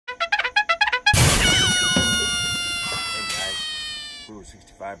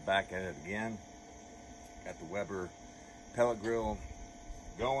65 back at it again. Got the Weber pellet grill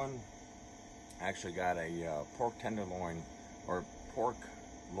going. Actually got a pork tenderloin or pork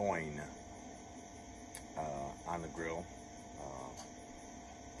loin on the grill.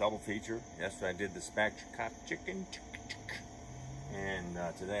 Double feature. Yesterday I did the spatchcock chicken. And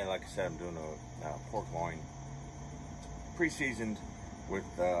today, like I said, I'm doing a pork loin pre-seasoned with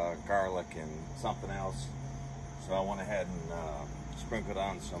garlic and something else. So I went ahead and sprinkled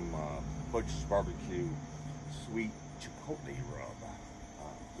on some Butcher's Barbecue sweet chipotle rub.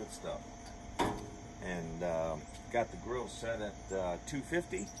 Good stuff. And got the grill set at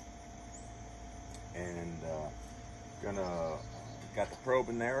 250. And got the probe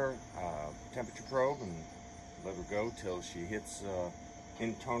in there, temperature probe, and let her go till she hits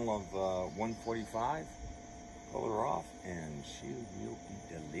internal of 145. Pull her off, and she will be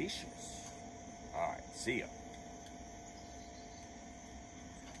delicious. All right, see ya.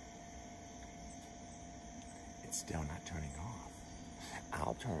 It's still not turning off.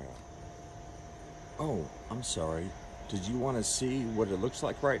 I'll turn it off. Oh, I'm sorry. Did you want to see what it looks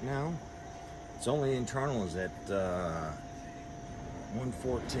like right now? It's only internal is at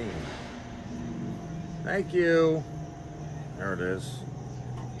 114. Thank you. There it is.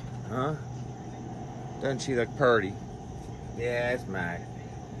 Huh? Doesn't she look pretty? Yeah, it's Mac.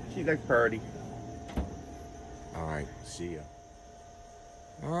 She looks pretty. Alright, see ya.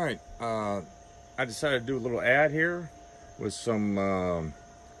 Alright, I decided to do a little ad here with some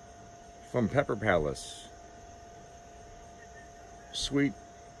from Pepper Palace. Sweet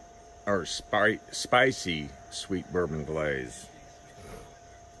or spicy sweet bourbon glaze.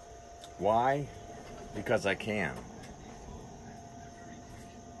 Why? Because I can.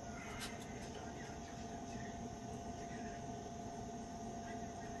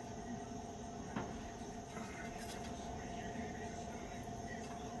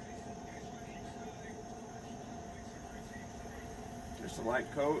 Just a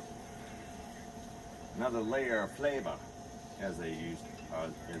light coat, another layer of flavor, as they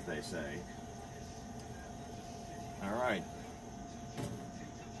say. All right.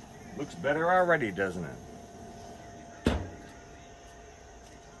 Looks better already, doesn't it?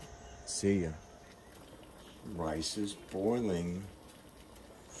 See ya. Rice is boiling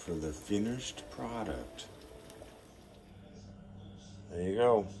for the finished product. There you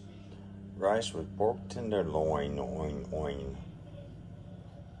go. Rice with pork tenderloin.